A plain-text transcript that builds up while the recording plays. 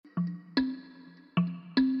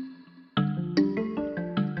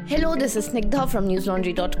Hello, this is Snigdha from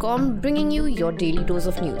newslaundry.com, bringing you your daily dose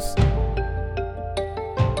of news.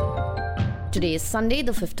 Today is Sunday,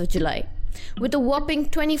 the 5th of July. With a whopping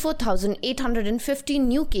 24,850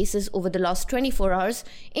 new cases over the last 24 hours,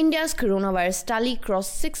 India's coronavirus tally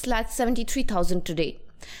crossed 6,73,000 today.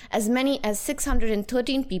 As many as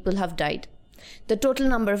 613 people have died. The total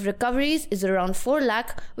number of recoveries is around 4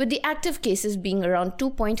 lakh, with the active cases being around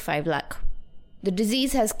 2.5 lakh. The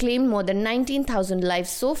disease has claimed more than 19,000 lives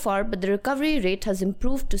so far, but the recovery rate has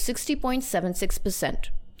improved to 60.76%.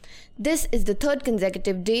 This is the third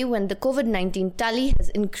consecutive day when the COVID-19 tally has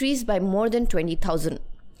increased by more than 20,000.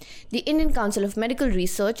 The Indian Council of Medical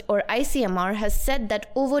Research, or ICMR, has said that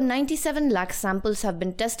over 97 lakh samples have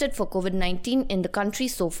been tested for COVID-19 in the country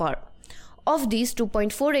so far. Of these,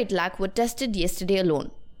 2.48 lakh were tested yesterday alone.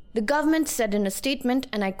 The government said in a statement,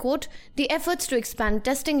 and I quote, "The efforts to expand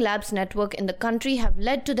testing labs network in the country have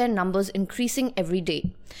led to their numbers increasing every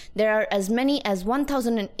day. There are as many as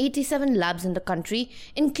 1,087 labs in the country,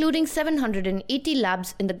 including 780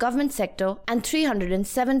 labs in the government sector and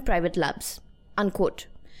 307 private labs." Unquote.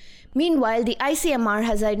 Meanwhile, the ICMR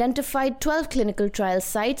has identified 12 clinical trial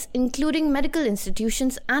sites, including medical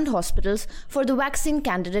institutions and hospitals, for the vaccine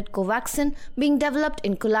candidate Covaxin being developed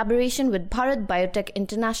in collaboration with Bharat Biotech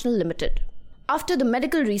International Limited. After the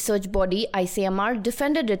medical research body ICMR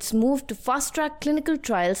defended its move to fast-track clinical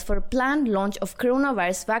trials for a planned launch of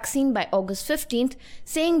coronavirus vaccine by August 15th,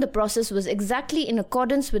 saying the process was exactly in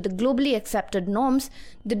accordance with the globally accepted norms,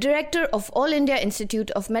 the director of All India Institute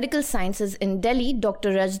of Medical Sciences in Delhi,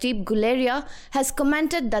 Dr. Rajdeep Guleria, has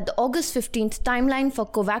commented that the August 15th timeline for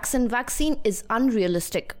Covaxin vaccine is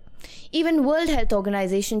unrealistic. Even World Health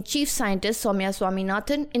Organization Chief Scientist Soumya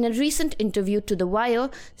Swaminathan, in a recent interview to The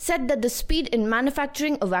Wire, said that the speed in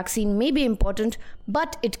manufacturing a vaccine may be important,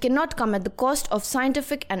 but it cannot come at the cost of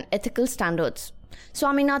scientific and ethical standards.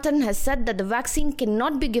 Swaminathan has said that the vaccine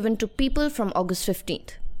cannot be given to people from August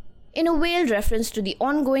 15th. In a veiled reference to the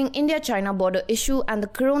ongoing India-China border issue and the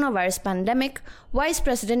coronavirus pandemic, Vice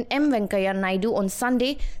President M. Venkaiah Naidu on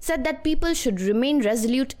Sunday said that people should remain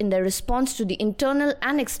resolute in their response to the internal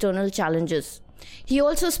and external challenges. He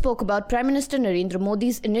also spoke about Prime Minister Narendra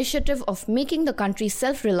Modi's initiative of making the country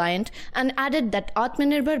self-reliant and added that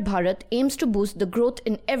Atmanirbhar Bharat aims to boost the growth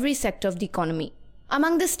in every sector of the economy.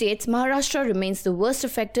 Among the states, Maharashtra remains the worst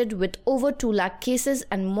affected with over 2 lakh cases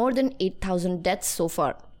and more than 8,000 deaths so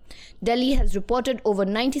far. Delhi has reported over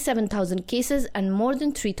 97,000 cases and more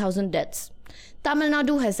than 3,000 deaths. Tamil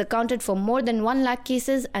Nadu has accounted for more than 1 lakh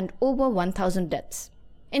cases and over 1,000 deaths.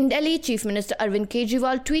 In Delhi, Chief Minister Arvind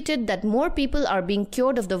Kejriwal tweeted that more people are being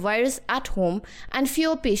cured of the virus at home and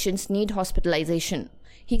fewer patients need hospitalization.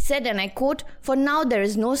 He said, and I quote, "For now there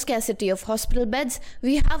is no scarcity of hospital beds.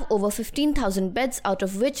 We have over 15,000 beds, out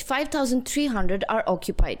of which 5,300 are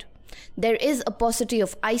occupied. There is a paucity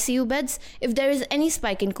of ICU beds. If there is any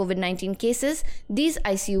spike in COVID-19 cases, these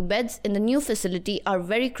ICU beds in the new facility are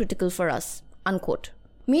very critical for us." Unquote.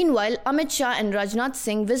 Meanwhile, Amit Shah and Rajnath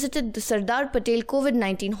Singh visited the Sardar Patel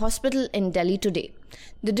COVID-19 hospital in Delhi today.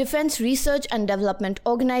 The Defence Research and Development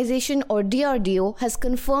Organisation, or DRDO, has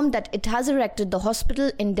confirmed that it has erected the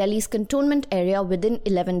hospital in Delhi's cantonment area within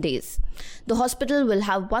 11 days. The hospital will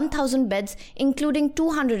have 1,000 beds, including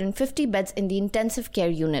 250 beds in the intensive care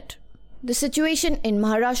unit. The situation in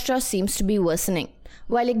Maharashtra seems to be worsening.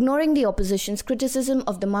 While ignoring the opposition's criticism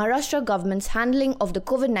of the Maharashtra government's handling of the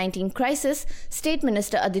COVID-19 crisis, State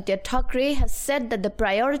Minister Aditya Thackeray has said that the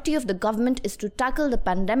priority of the government is to tackle the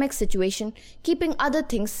pandemic situation, keeping other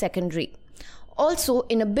things secondary. Also,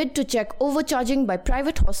 in a bid to check overcharging by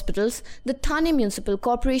private hospitals, the Thane Municipal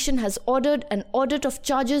Corporation has ordered an audit of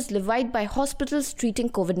charges levied by hospitals treating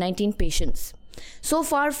COVID-19 patients. So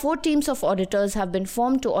far, 4 teams of auditors have been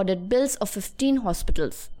formed to audit bills of 15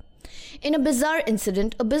 hospitals. In a bizarre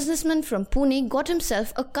incident, a businessman from Pune got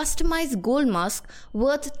himself a customized gold mask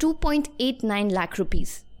worth 2.89 lakh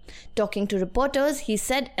rupees. Talking to reporters, he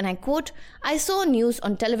said, and I quote, "I saw news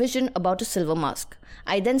on television about a silver mask.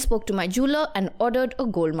 I then spoke to my jeweler and ordered a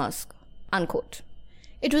gold mask." Unquote.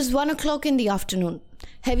 It was 1 o'clock in the afternoon.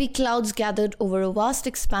 Heavy clouds gathered over a vast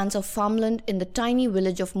expanse of farmland in the tiny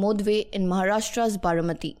village of Modve in Maharashtra's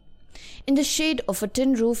Baramati. In the shade of a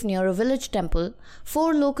tin roof near a village temple,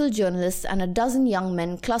 4 local journalists and a dozen young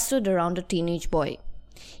men clustered around a teenage boy.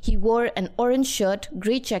 He wore an orange shirt,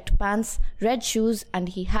 grey checked pants, red shoes, and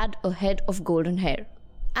he had a head of golden hair.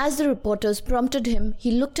 As the reporters prompted him,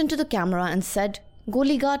 he looked into the camera and said,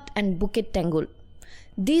 "Goligat and Bukit Tengul."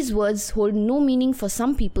 These words hold no meaning for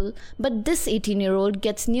some people, but this 18-year-old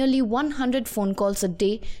gets nearly 100 phone calls a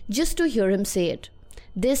day just to hear him say it.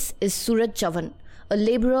 This is Suraj Chavan, a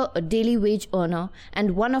laborer, a daily wage earner,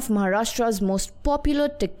 and one of Maharashtra's most popular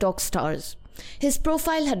TikTok stars. His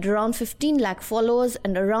profile had around 15 lakh followers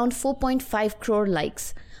and around 4.5 crore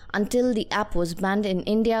likes, until the app was banned in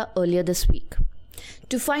India earlier this week.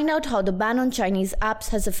 To find out how the ban on Chinese apps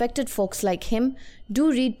has affected folks like him,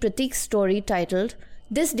 do read Pratik's story titled,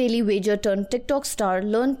 "This Daily Wager turned TikTok star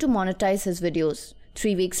learned to monetize his videos.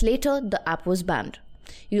 3 weeks later, the app was banned."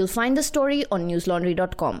 You'll find the story on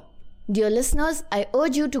newslaundry.com. Dear listeners, I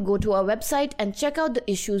urge you to go to our website and check out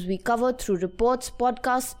the issues we cover through reports,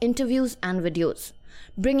 podcasts, interviews, and videos.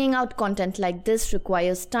 Bringing out content like this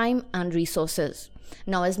requires time and resources.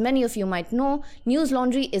 Now, as many of you might know, News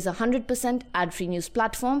Laundry is a 100% ad-free news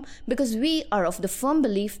platform because we are of the firm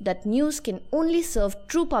belief that news can only serve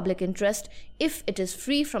true public interest if it is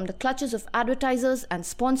free from the clutches of advertisers and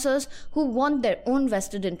sponsors who want their own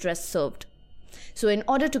vested interests served. So in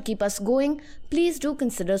order to keep us going, please do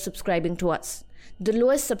consider subscribing to us. The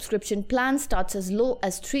lowest subscription plan starts as low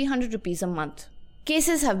as 300 rupees a month.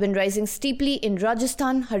 Cases have been rising steeply in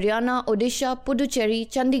Rajasthan, Haryana, Odisha, Puducherry,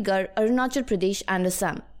 Chandigarh, Arunachal Pradesh and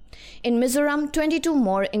Assam. In Mizoram, 22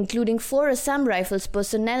 more, including 4 Assam Rifles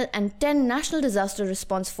personnel and 10 National Disaster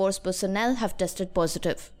Response Force personnel, have tested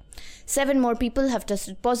positive. 7 more people have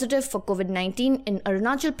tested positive for COVID-19 in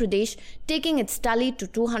Arunachal Pradesh, taking its tally to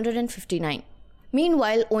 259.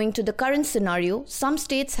 Meanwhile, owing to the current scenario, some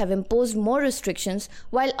states have imposed more restrictions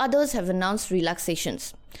while others have announced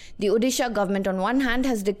relaxations. The Odisha government on one hand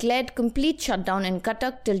has declared complete shutdown in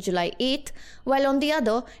Cuttack till July 8th, while on the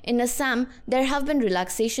other, in Assam, there have been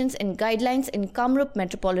relaxations in guidelines in Kamrup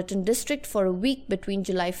Metropolitan District for a week between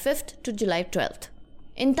July 5th to July 12th.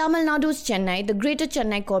 In Tamil Nadu's Chennai, the Greater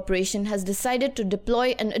Chennai Corporation has decided to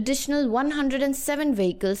deploy an additional 107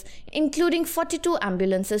 vehicles, including 42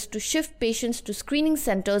 ambulances, to shift patients to screening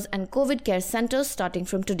centers and COVID care centers starting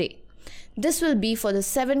from today. This will be for the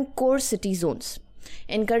 7 core city zones.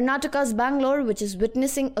 In Karnataka's Bangalore, which is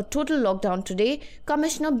witnessing a total lockdown today,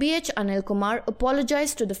 Commissioner B.H. Anil Kumar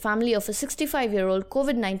apologized to the family of a 65-year-old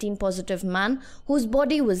COVID-19 positive man whose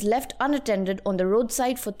body was left unattended on the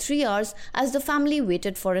roadside for 3 hours as the family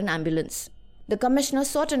waited for an ambulance. The commissioner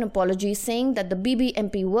sought an apology, saying that the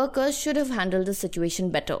BBMP workers should have handled the situation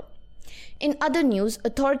better. In other news,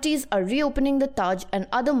 authorities are reopening the Taj and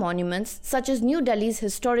other monuments such as New Delhi's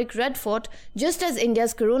historic Red Fort, just as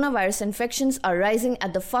India's coronavirus infections are rising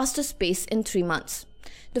at the fastest pace in 3 months.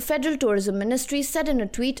 The Federal Tourism Ministry said in a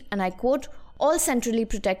tweet, and I quote, "All centrally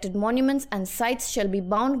protected monuments and sites shall be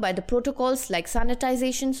bound by the protocols like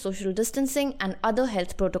sanitization, social distancing and other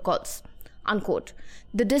health protocols." Unquote.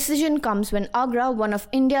 The decision comes when Agra, one of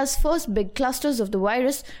India's first big clusters of the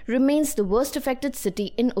virus, remains the worst affected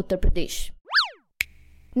city in Uttar Pradesh.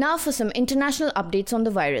 Now for some international updates on the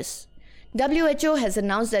virus. WHO has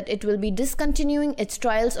announced that it will be discontinuing its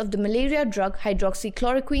trials of the malaria drug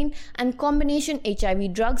hydroxychloroquine and combination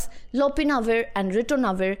HIV drugs lopinavir and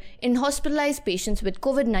ritonavir in hospitalized patients with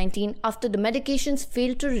COVID-19 after the medications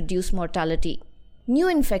failed to reduce mortality. New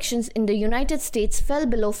infections in the United States fell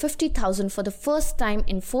below 50,000 for the first time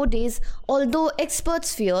in 4 days, although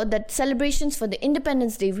experts fear that celebrations for the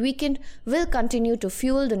Independence Day weekend will continue to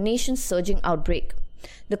fuel the nation's surging outbreak.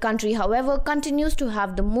 The country, however, continues to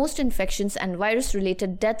have the most infections and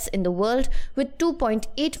virus-related deaths in the world, with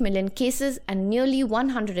 2.8 million cases and nearly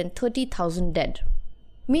 130,000 dead.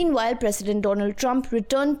 Meanwhile, President Donald Trump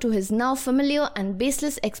returned to his now familiar and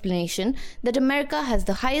baseless explanation that America has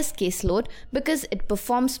the highest caseload because it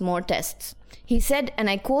performs more tests. He said, and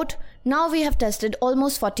I quote, "Now we have tested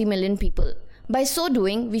almost 40 million people. By so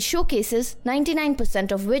doing, we show cases,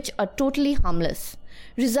 99% of which are totally harmless.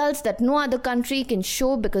 Results that no other country can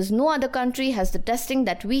show because no other country has the testing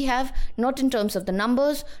that we have, not in terms of the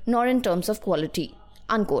numbers, nor in terms of quality."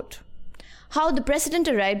 Unquote. How the president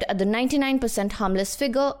arrived at the 99% harmless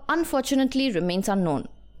figure unfortunately remains unknown.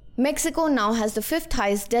 Mexico now has the 5th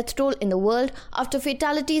highest death toll in the world after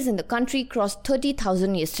fatalities in the country crossed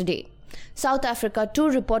 30,000 yesterday. South Africa too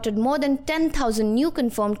reported more than 10,000 new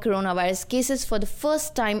confirmed coronavirus cases for the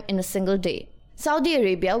first time in a single day. Saudi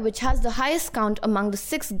Arabia, which has the highest count among the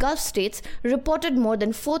 6 Gulf states, reported more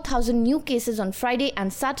than 4,000 new cases on Friday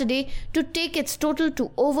and Saturday to take its total to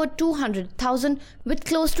over 200,000 with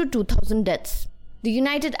close to 2,000 deaths. The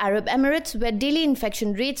United Arab Emirates, where daily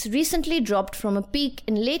infection rates recently dropped from a peak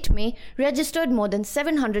in late May, registered more than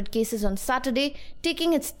 700 cases on Saturday,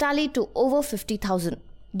 taking its tally to over 50,000.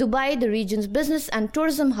 Dubai, the region's business and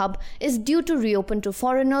tourism hub, is due to reopen to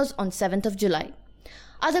foreigners on 7th of July.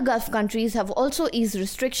 Other Gulf countries have also eased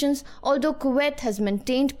restrictions, although Kuwait has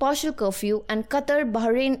maintained partial curfew and Qatar,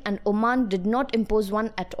 Bahrain and Oman did not impose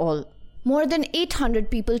one at all. More than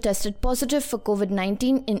 800 people tested positive for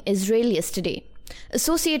COVID-19 in Israel yesterday.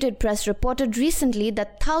 Associated Press reported recently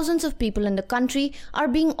that thousands of people in the country are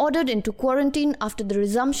being ordered into quarantine after the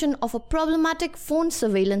resumption of a problematic phone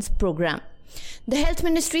surveillance program. The Health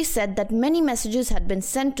Ministry said that many messages had been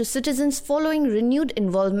sent to citizens following renewed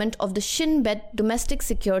involvement of the Shin Bet domestic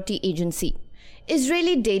security agency.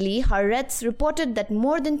 Israeli daily Haaretz reported that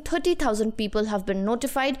more than 30,000 people have been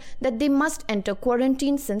notified that they must enter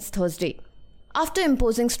quarantine since Thursday. After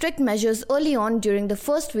imposing strict measures early on during the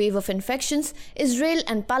first wave of infections, Israel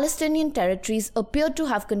and Palestinian territories appeared to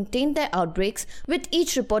have contained their outbreaks, with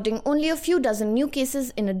each reporting only a few dozen new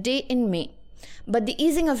cases in a day in May. But the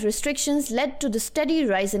easing of restrictions led to the steady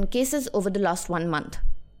rise in cases over the last 1 month.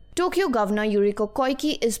 Tokyo Governor Yuriko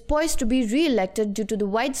Koike is poised to be re-elected due to the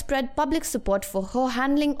widespread public support for her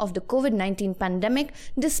handling of the COVID-19 pandemic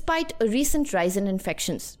despite a recent rise in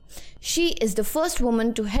infections. She is the first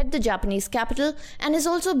woman to head the Japanese capital and is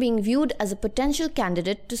also being viewed as a potential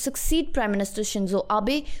candidate to succeed Prime Minister Shinzo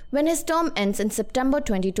Abe when his term ends in September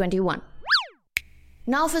 2021.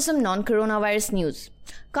 Now for some non-coronavirus news.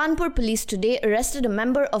 Kanpur police today arrested a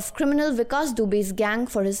member of criminal Vikas Dubey's gang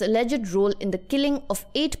for his alleged role in the killing of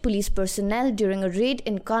 8 police personnel during a raid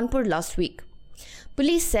in Kanpur last week.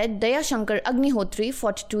 Police said Daya Shankar Agnihotri,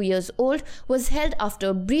 42 years old, was held after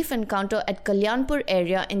a brief encounter at Kalyanpur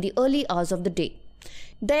area in the early hours of the day.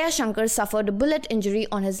 Daya Shankar suffered a bullet injury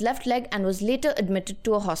on his left leg and was later admitted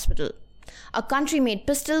to a hospital. A country-made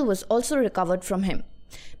pistol was also recovered from him.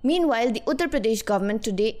 Meanwhile, the Uttar Pradesh government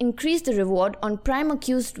today increased the reward on prime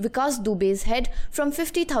accused Vikas Dubey's head from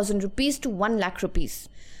 50,000 rupees to 1 lakh rupees.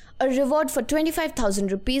 A reward for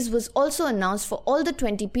 25,000 rupees was also announced for all the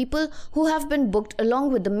 20 people who have been booked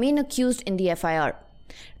along with the main accused in the FIR.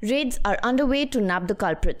 Raids are underway to nab the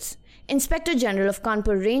culprits. Inspector General of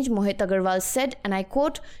Kanpur Range Mohit Agarwal said, and I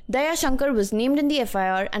quote, Daya Shankar was named in the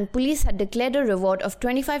FIR and police had declared a reward of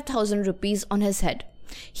 25,000 rupees on his head.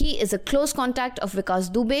 He is a close contact of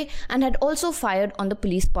Vikas Dubey and had also fired on the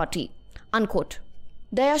police party. Unquote.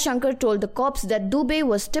 Daya Shankar told the cops that Dubey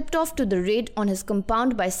was tipped off to the raid on his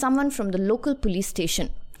compound by someone from the local police station.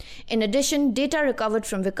 In addition, data recovered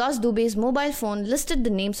from Vikas Dubey's mobile phone listed the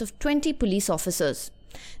names of 20 police officers.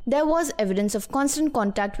 There was evidence of constant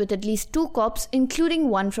contact with at least 2 cops, including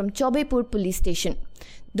one from Chaubepur police station.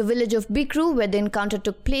 The village of Bikru, where the encounter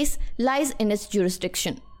took place, lies in its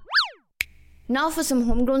jurisdiction. Now for some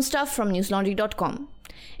homegrown stuff from newslaundry.com.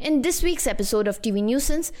 In this week's episode of TV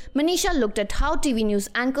Nuisance, Manisha looked at how TV news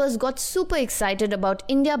anchors got super excited about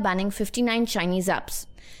India banning 59 Chinese apps.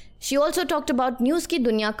 She also talked about News Ki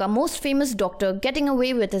Dunya ka most famous doctor getting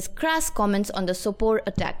away with his crass comments on the Sopore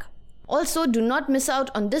attack. Also, do not miss out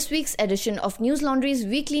on this week's edition of News Laundry's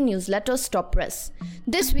weekly newsletter Stop Press.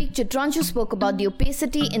 This week, Chitranshu spoke about the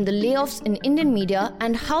opacity in the layoffs in Indian media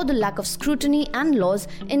and how the lack of scrutiny and laws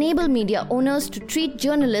enable media owners to treat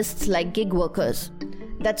journalists like gig workers.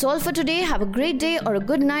 That's all for today. Have a great day or a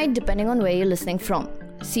good night, depending on where you're listening from.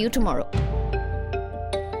 See you tomorrow.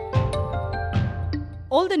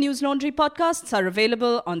 All the News Laundry podcasts are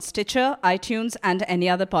available on Stitcher, iTunes, and any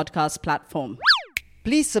other podcast platform.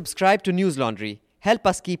 Please subscribe to News Laundry. Help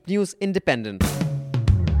us keep news independent.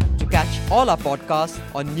 To catch all our podcasts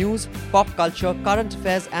on news, pop culture, current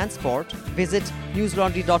affairs, and sport, visit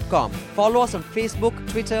newslaundry.com. Follow us on Facebook,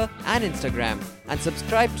 Twitter, and Instagram, and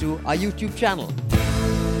subscribe to our YouTube channel.